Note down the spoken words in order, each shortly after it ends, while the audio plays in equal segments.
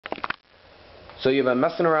So you've been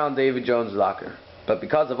messing around Davy Jones' locker, but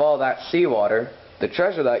because of all that seawater, the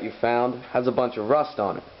treasure that you found has a bunch of rust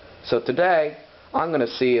on it. So today, I'm going to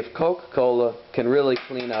see if Coca-Cola can really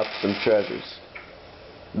clean up some treasures.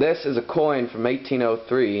 This is a coin from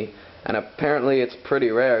 1803, and apparently it's pretty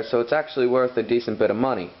rare, so it's actually worth a decent bit of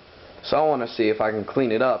money. So I want to see if I can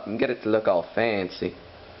clean it up and get it to look all fancy.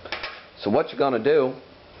 So what you're going to do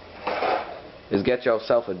is get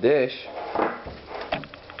yourself a dish,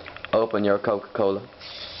 open your Coca-Cola,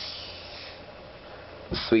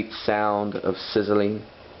 the sweet sound of sizzling.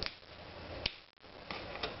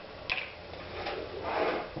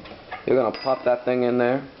 You're going to pop that thing in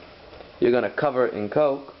there. You're going to cover it in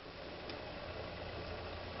Coke.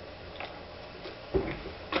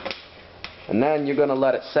 And then you're going to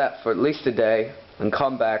let it set for at least a day and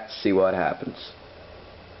come back to see what happens.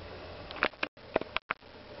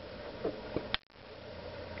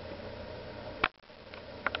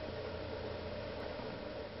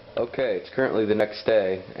 Okay, it's currently the next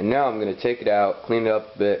day, and now I'm going to take it out, clean it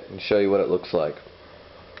up a bit, and show you what it looks like.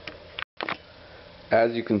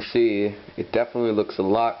 As you can see, it definitely looks a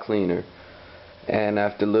lot cleaner, and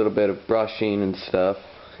after a little bit of brushing and stuff,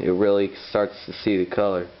 it really starts to see the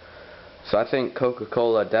color. So I think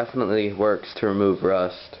Coca-Cola definitely works to remove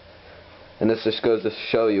rust, and this just goes to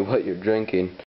show you what you're drinking.